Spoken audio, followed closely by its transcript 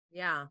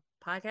Yeah,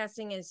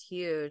 podcasting is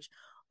huge.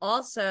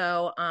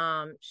 Also,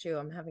 shoot,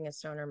 I'm having a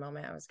stoner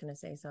moment. I was gonna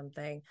say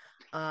something.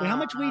 Wait, how Uh,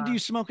 much weed do you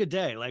smoke a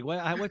day? Like,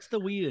 what's the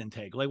weed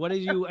intake? Like, what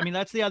did you? I mean,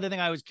 that's the other thing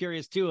I was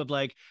curious too. Of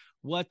like,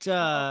 what?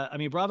 I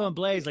mean, Bravo and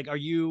Blaze. Like, are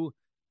you?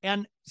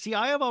 And see,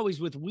 I have always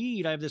with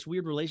weed, I have this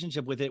weird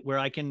relationship with it where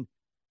I can,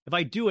 if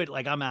I do it,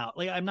 like I'm out.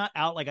 Like I'm not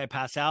out like I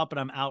pass out, but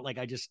I'm out like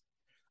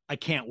I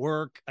can't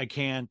work. I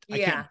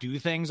yeah, can't do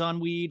things on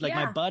weed. Like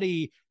yeah,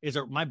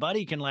 my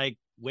buddy can like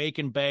wake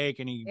and bake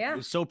and he yeah.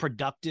 is so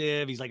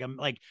productive. He's like,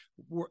 but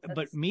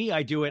That's me,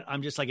 I do it.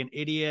 I'm just like an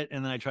idiot.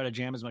 And then I try to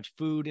jam as much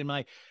food in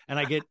and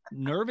I get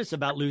nervous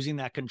about losing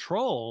that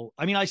control.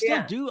 I mean, I still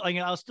yeah, do. Like,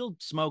 I'll still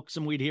smoke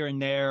some weed here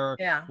and there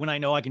yeah. when I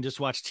know I can just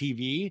watch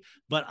TV,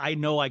 but I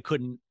know I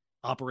couldn't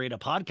operate a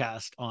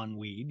podcast on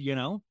weed.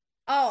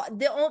 Oh,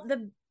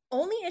 the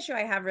only issue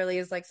I have really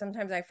is like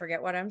sometimes I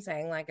forget what I'm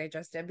saying, like I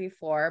just did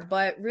before.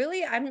 But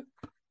really,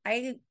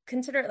 I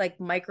consider it like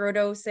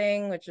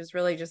microdosing, which is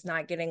really just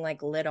not getting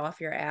like lit off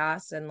your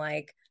ass and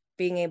like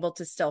being able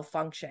to still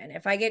function.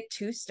 If I get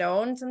too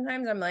stoned,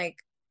 sometimes I'm like,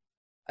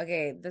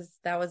 okay,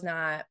 that was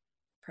not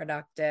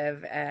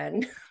productive,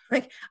 and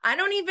like I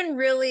don't even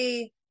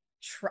really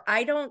try.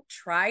 I don't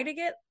try to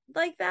get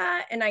like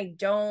that, and I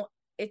don't.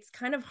 It's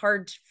kind of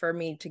hard for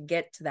me to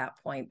get to that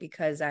point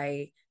because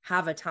I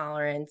have a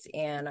tolerance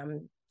and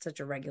I'm such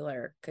a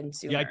regular Yeah,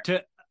 consumer.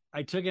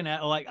 I took an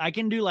like I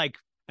can do like,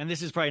 and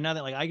this is probably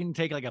nothing. Like I can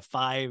take like a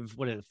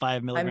what is it,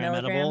 5 milligram 5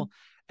 milligram. edible,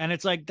 and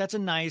it's like that's a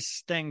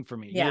nice thing for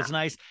me. Yeah. It's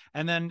nice.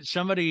 And then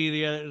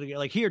somebody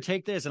like here,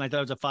 take this, and I thought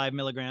it was a 5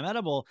 milligram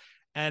edible,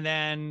 and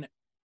then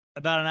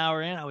about an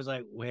hour in, I was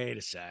like, wait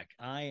a sec,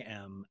 I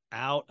am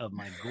out of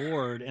my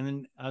gourd. And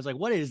then I was like,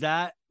 what is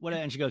that? What?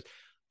 And she goes,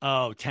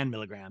 oh, 10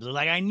 milligrams. I was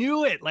like, I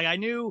knew it. Like I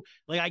knew,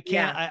 like I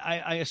can't,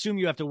 Yeah. I assume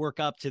you have to work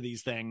up to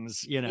these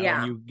things, and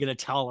Yeah. you get a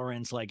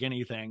tolerance like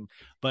anything,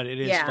 but it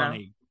is Yeah.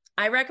 funny.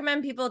 I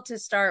recommend people to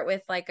start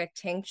with like a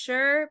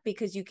tincture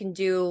because you can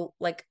do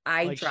like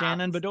eye Like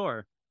Shannon drops.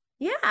 Bedore.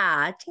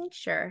 Yeah,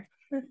 tincture.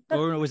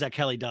 Or was that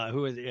Kelly Dodd?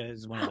 Who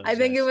is one of I those?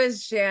 think it Yes.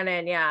 was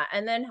Shannon, yeah.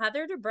 And then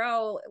Heather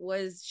Dubrow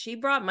she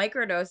brought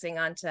microdosing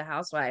onto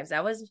Housewives.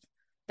 That was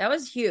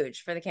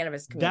huge for the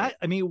cannabis community. That,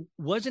 I mean,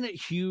 wasn't it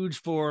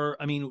huge for,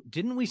 I mean,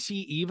 didn't we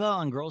see Eva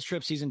on Girls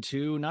Trip season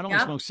 2 not only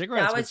Yep, smoke that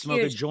cigarettes but was smoke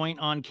a huge. joint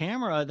on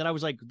camera? That I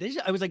was like,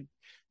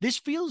 this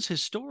feels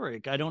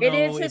historic. I don't It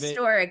is know if it.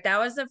 historic. That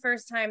was the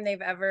first time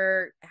they've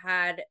ever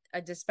had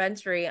a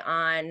dispensary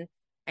on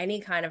any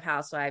kind of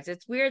Housewives.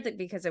 It's weird that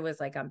because it was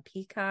like on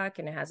Peacock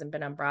and it hasn't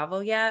been on Bravo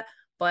yet,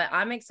 but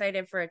I'm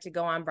excited for it to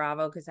go on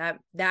Bravo because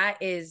that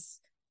is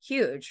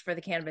huge for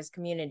the cannabis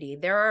community.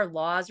 There are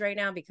laws right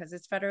now because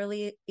it's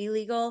federally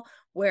illegal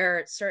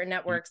where certain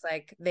networks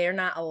like they're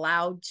not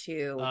allowed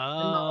to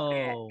promote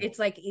it. Oh, It's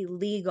like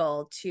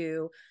illegal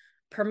to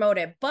promote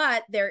it,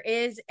 but there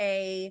is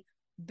a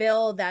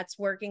bill that's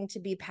working to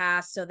be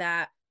passed so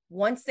that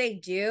once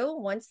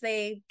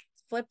they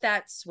flip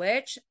that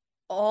switch,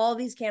 all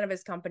these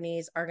cannabis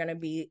companies are going to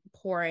be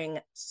pouring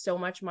so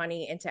much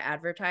money into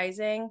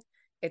advertising.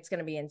 It's going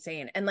to be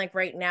insane. And like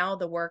right now,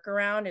 the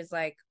workaround is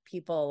like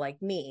people like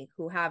me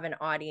who have an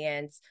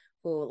audience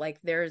who like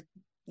there's,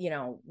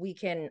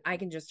 I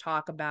can just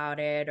talk about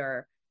it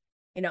or,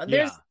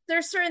 yeah.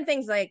 there's certain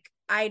things like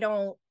I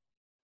don't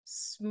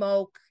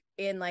smoke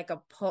in like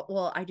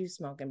well, I do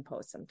smoke in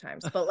posts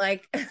sometimes, but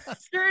like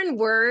certain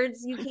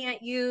words you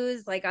can't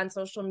use like on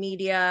social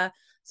media.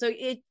 So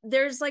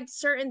there's like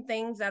certain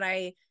things that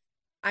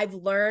I've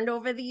learned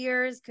over the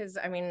years because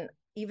I mean,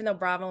 even though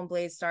Bravo and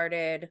Blaze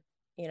started,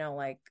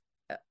 like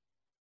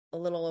a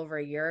little over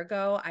a year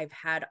ago, I've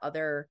had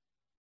other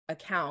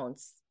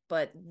accounts,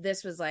 but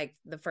this was like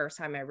the first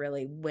time I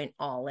really went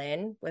all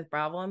in with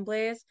Bravo and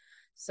Blaze.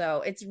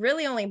 So it's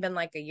really only been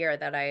like a year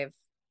that I've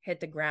hit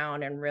the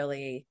ground and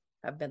really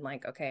have been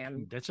like, okay,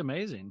 That's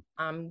amazing.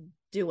 I'm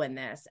doing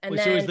this. And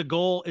Wait, so then,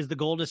 is the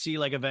goal to see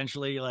like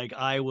eventually like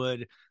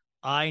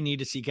I need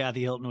to see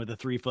Kathy Hilton with a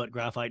 3 foot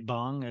graphite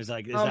bong? Is oh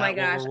my that what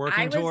gosh, we're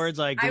working towards?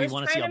 Like, do I we was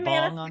want to see trying a to bong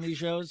manifest, on these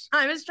shows?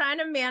 I was trying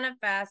to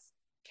manifest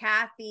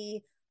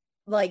Kathy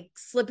like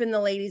slipping the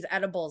ladies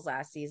edibles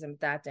last season,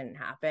 but that didn't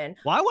happen.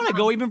 Well, I want to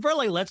go Um, even further.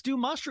 Like, let's do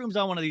mushrooms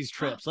on one of these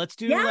trips. Let's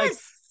do like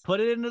yes. put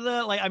it into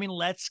the like. I mean,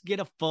 let's get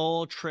a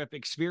full trip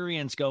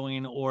experience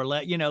going, or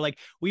like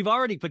we've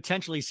already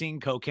potentially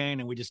seen cocaine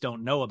and we just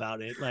don't know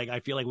about it. Like,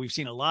 I feel like we've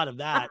seen a lot of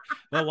that,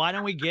 but why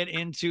don't we get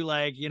into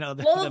like Well,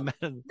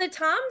 the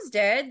Toms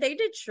they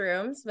did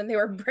shrooms when they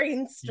were yes,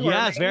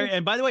 brainstorming. very.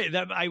 And by the way,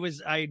 that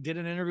I did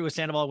an interview with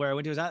Sandoval where I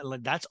went to.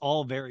 That's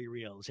all very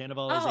real.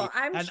 Sandoval is Oh,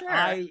 I'm and sure.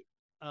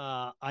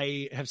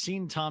 I have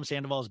seen Tom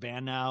Sandoval's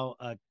band now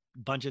a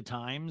bunch of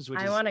times, which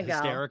I is want to go.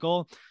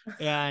 hysterical.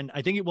 And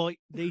I think well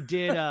they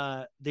did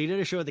a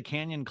show at the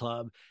Canyon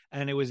Club,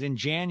 and it was in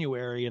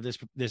January of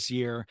this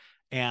year,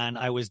 and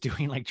I was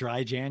doing like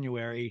dry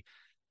January,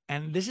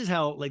 and this is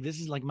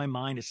like my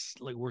mind is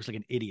like works like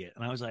an idiot,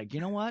 and I was like,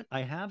 you know what,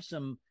 I have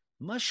some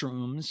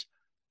mushrooms.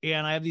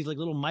 and I have these like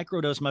little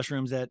microdose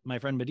mushrooms that my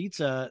friend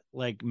Mediza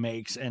like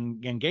makes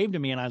and gave to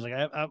me. And I was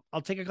like,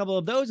 I'll take a couple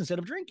of those instead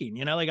of drinking,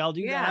 like I'll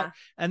do that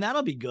and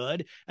that'll be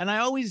good. And I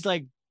always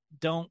like,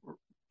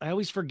 I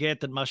always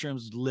forget that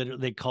mushrooms literally,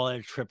 they call it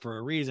a trip for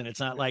a reason. It's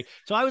not like,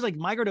 so I was like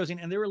microdosing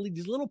and there were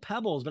these little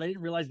pebbles, but I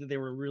didn't realize that they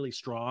were really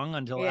strong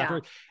until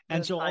after.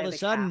 And so all of a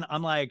sudden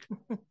I'm like,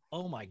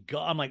 oh my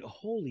God, I'm like,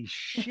 holy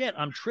shit,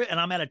 and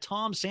I'm at a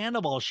Tom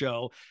Sandoval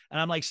show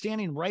and I'm like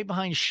standing right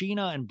behind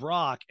Sheena and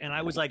Brock. And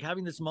I was like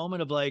having this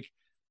moment of like,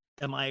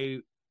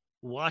 I'm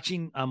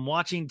watching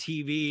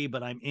TV,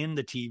 but I'm in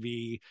the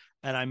TV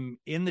and I'm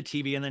in the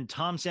TV. And then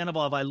Tom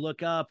Sandoval, if I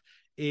look up,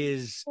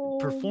 is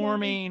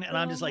performing and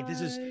I'm just like,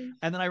 this is,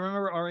 and then I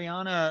remember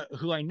Ariana,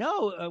 who I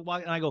know,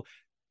 and I go,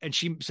 and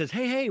she says,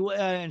 hey,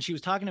 and she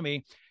was talking to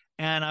me.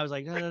 And I was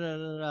like, da, da, da,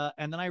 da, da.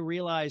 And then I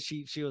realized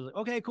she was like,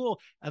 okay,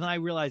 cool. And then I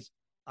realized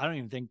I don't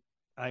even think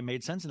I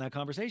made sense in that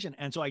conversation.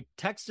 And so I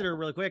texted her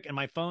really quick and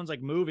my phone's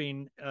like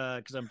moving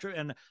because I'm true.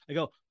 And I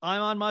go,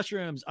 I'm on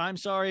mushrooms. I'm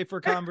sorry for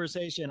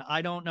conversation.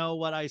 I don't know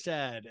what I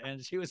said.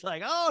 And she was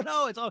like, oh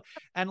no, it's all.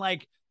 And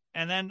like,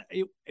 and then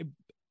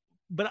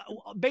but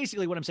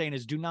basically what I'm saying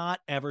is do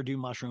not ever do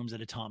mushrooms at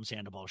a Tom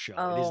Sandoval show.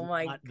 Oh, it is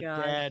my not God.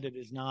 the dead. It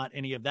is not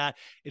any of that.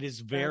 It is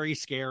very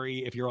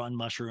scary if you're on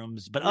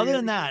mushrooms. But other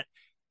than that,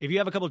 if you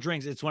have a couple of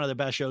drinks, it's one of the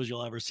best shows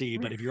you'll ever see.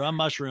 But if you're on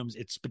mushrooms,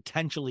 it's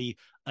potentially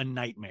a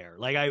nightmare.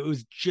 Like it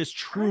was just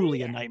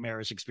truly a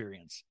nightmarish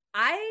experience.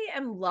 I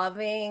am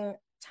loving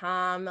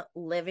Tom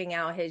living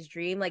out his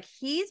dream. Like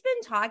he's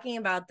been talking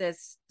about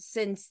this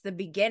since the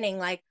beginning.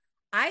 Like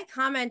I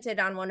commented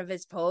on one of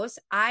his posts.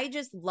 I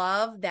just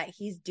love that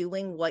he's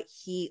doing what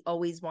he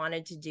always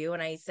wanted to do.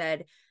 And I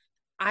said,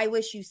 I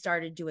wish you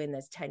started doing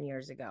this 10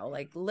 years ago.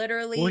 Like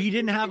literally. Well, he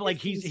didn't have like,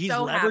 he's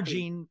so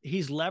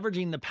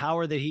leveraging the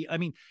power that I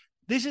mean,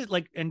 this is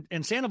like,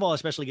 and Sandoval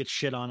especially gets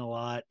shit on a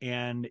lot.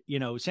 And,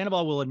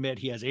 Sandoval will admit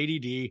he has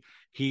ADD.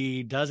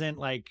 He doesn't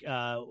like,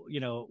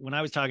 when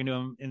I was talking to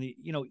him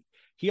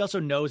he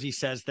also knows he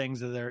says things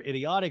that are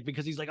idiotic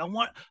because he's like, I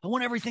want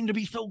everything to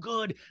be so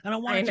good. And I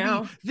want it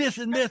to be this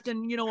and this.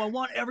 And, I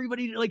want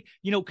everybody to like,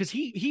 cause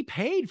he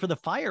paid for the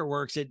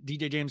fireworks at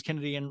DJ James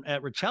Kennedy and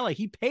at Richella.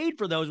 He paid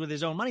for those with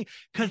his own money.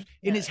 Cause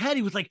in his head,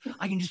 he was like,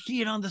 I can just see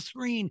it on the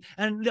screen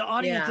and the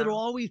audience,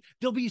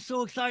 they'll be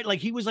so excited. Like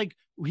he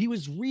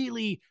was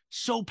really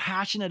so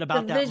passionate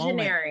about that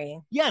visionary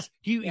moment. Yes.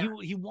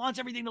 He wants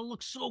everything to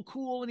look so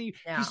cool. And he's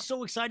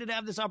so excited to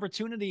have this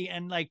opportunity.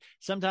 And like,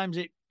 sometimes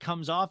it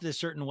comes off this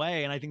certain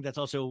way. And I think that's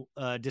also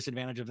a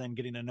disadvantage of then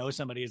getting to know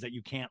somebody is that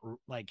you can't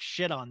like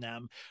shit on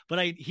them.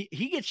 But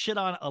he gets shit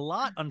on a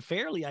lot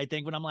unfairly, I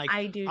think, when I'm like,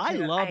 I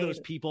love those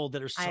people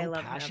that are so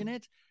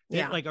passionate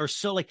that like are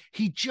so like,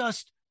 he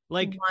just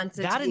like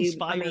that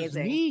inspires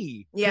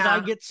me because I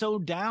get so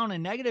down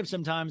and negative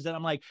sometimes that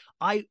I'm like,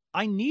 I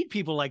need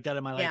people like that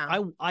in my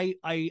life.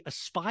 I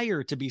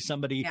aspire to be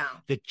somebody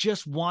that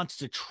just wants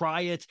to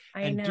try it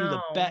and do the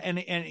best.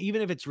 And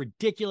even if it's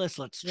ridiculous,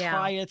 let's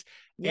try it.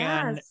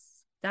 Yes.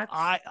 And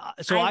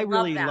I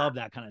really love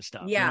that kind of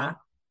stuff. Yeah,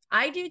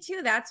 I do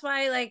too. That's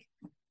why like,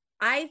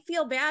 I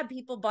feel bad.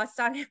 People bust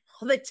on him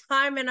all the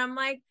time. And I'm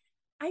like,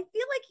 I feel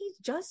like he's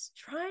just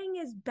trying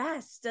his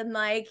best. And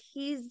like,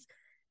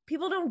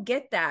 people don't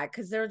get that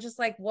because they're just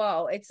like,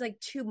 whoa, it's like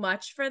too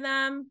much for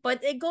them.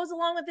 But it goes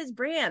along with his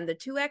brand,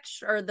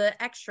 the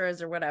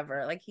extras or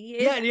whatever. Like he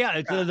is. Yeah.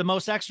 It's the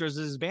most extras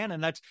is his band.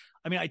 And that's,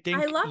 I mean, I think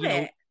I love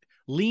it.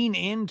 Lean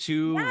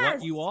into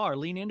what you are,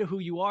 lean into who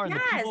you are, and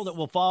the people that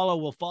will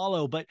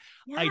follow. But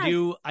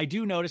I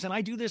do notice, and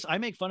I do this, I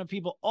make fun of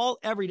people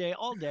every day,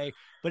 all day,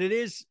 but it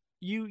is,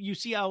 you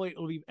see how it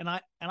will be. And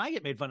I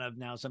get made fun of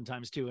now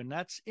sometimes too. And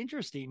that's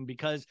interesting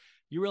because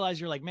you realize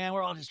you're like, man,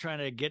 we're all just trying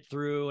to get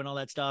through and all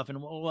that stuff.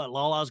 And what,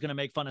 Lala's going to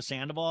make fun of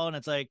Sandoval. And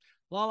it's like,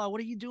 Lala,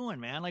 what are you doing,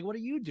 man? Like, what are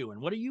you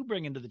doing? What are you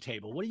bringing to the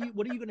table? What are you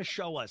going to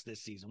show us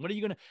this season? What are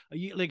you going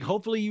to, like,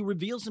 hopefully you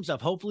reveal some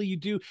stuff. Hopefully you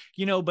do,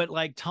 but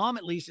like Tom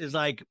at least is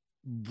like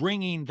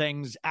bringing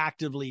things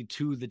actively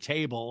to the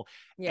table.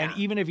 Yeah. And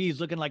even if he's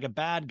looking like a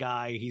bad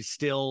guy, he's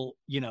still,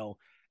 and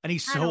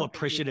he's so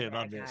appreciative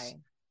of this. Guy.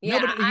 Yeah,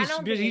 no,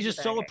 but he's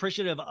just so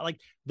appreciative. Like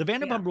the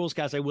Vanderpump Rules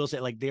cast, I will say,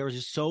 like they are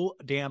just so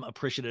damn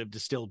appreciative to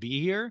still be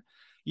here.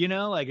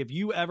 Like if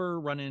you ever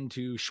run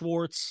into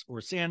Schwartz or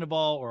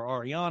Sandoval or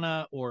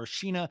Ariana or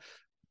Sheena,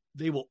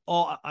 they will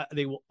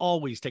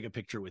always take a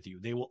picture with you.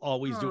 They will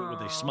always do it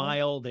with a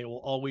smile. They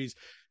will always,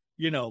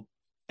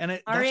 and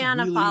Ariana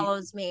really,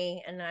 follows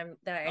me, and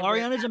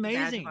Ariana's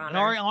amazing. And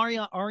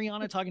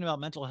Ariana talking about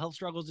mental health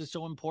struggles is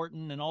so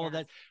important and all of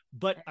that.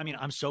 But I mean,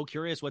 I'm so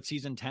curious what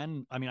season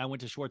 10. I mean, I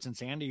went to Schwartz and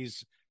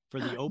Sandy's for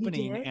the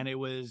opening, and it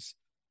was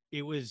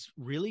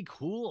really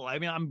cool. I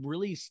mean, I'm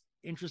really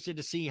interested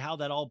to see how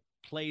that all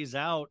plays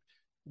out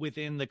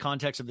within the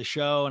context of the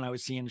show. And I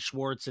was seeing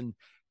Schwartz and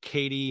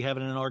Katie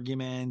having an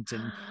argument,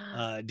 and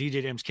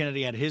DJ James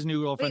Kennedy had his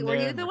new girlfriend. Wait,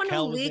 were you the one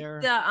who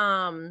leaked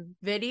the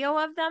video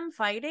of them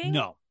fighting?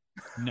 No.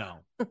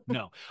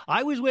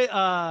 I was with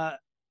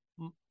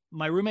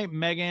my roommate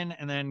Megan,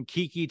 and then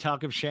Kiki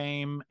Talk of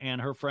Shame and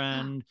her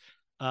friend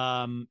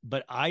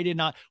But I did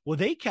not. Well,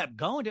 they kept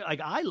going to,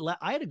 like, I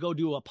had to go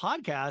do a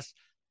podcast.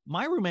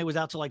 My roommate was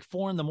out till like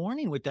 4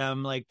 a.m. with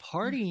them, like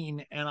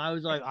partying. And I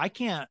was like, I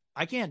can't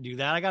do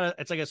that.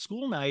 It's like a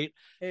school night.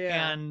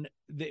 Yeah. And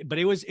but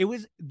it was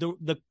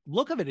the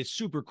look of it is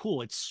super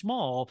cool. It's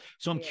small.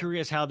 So I'm Yeah.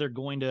 curious how they're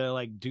going to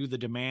like do the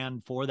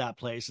demand for that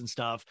place and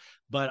stuff.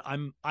 But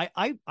I'm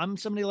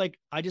somebody like,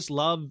 I just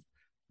love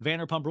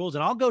Vanderpump Rules,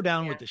 and I'll go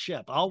down Yeah. with the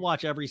ship. I'll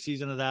watch every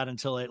season of that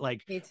until it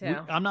like. Me too.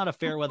 I'm not a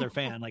fair weather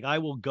fan. Like I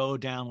will go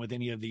down with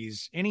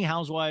any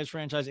Housewives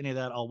franchise, any of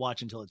that. I'll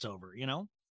watch until it's over. You know.